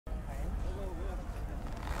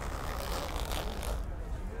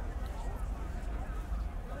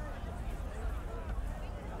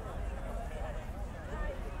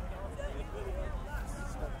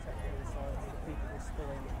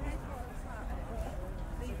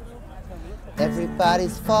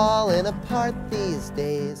Everybody's falling apart these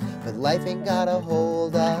days, but life ain't got a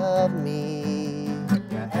hold of me.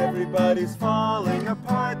 Yeah, everybody's falling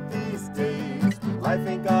apart these days, but life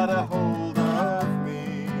ain't got a hold of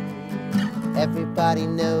me. Everybody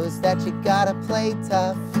knows that you gotta play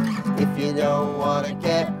tough if you don't wanna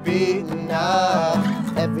get beaten up.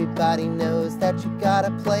 Everybody knows that you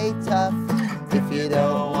gotta play tough if you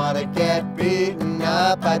don't wanna get beaten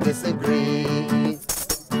up. I disagree.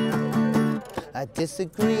 I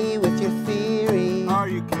disagree with your theory. Are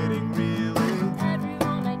you kidding, really?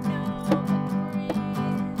 Everyone I know agrees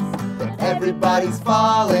But everybody's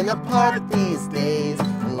falling apart these days,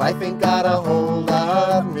 and life ain't got a hold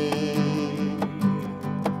of me.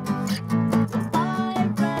 I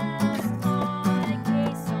rest my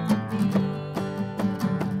case on me.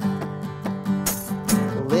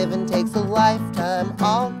 Living takes a lifetime,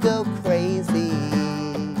 I'll go crazy,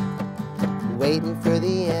 waiting for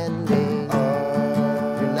the ending.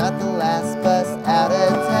 You're not the last bus out of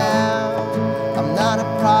town. I'm not a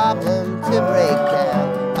problem to break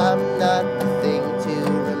down. I'm not the thing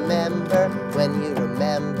to remember when you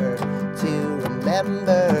remember to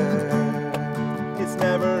remember. It's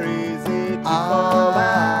never easy to fall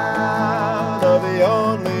out of the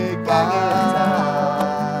only gang in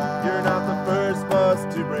town. You're not the first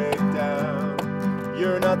bus to break down.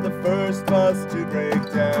 You're not the first bus to break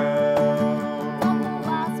down. I'm the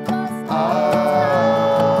last bus out of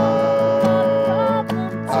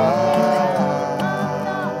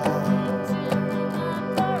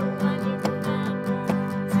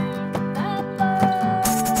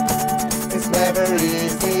It's never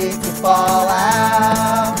easy to fall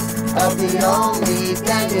out of the only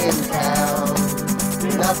gang in town.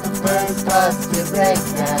 You're not the first bus to break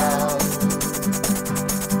down.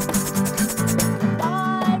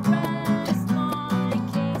 I rest my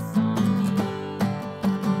case on me.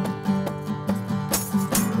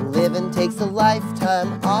 Living takes a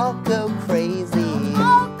lifetime, I'll go crazy,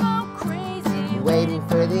 I'll go crazy waiting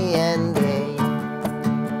for the ending.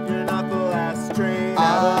 You're not the last train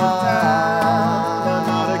out of town. I'm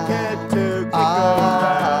not a kid to kick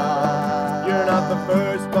around. You're not the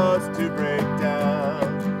first bus to break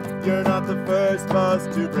down. You're not the first bus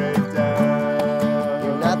to break down.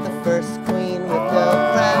 You're not the first queen with no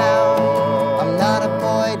crown. I'm not a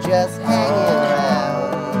boy just hanging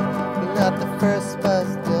around. You're not the first bus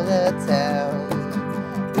to the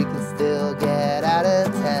town. We can still get out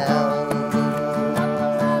of town.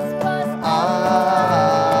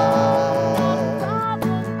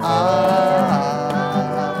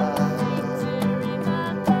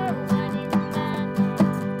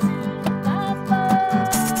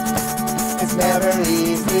 It's never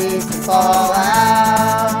easy to fall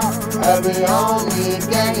out of the only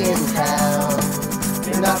gang in town.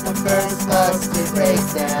 You're not the first bus to break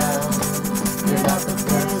down. You're not the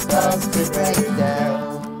first bus to break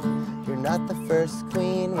down. You're not the first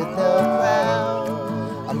queen with no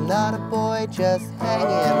crown. I'm not a boy just hanging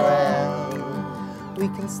around. We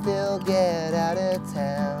can still get out of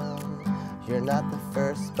town. You're not the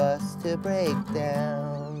first bus to break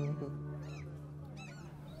down.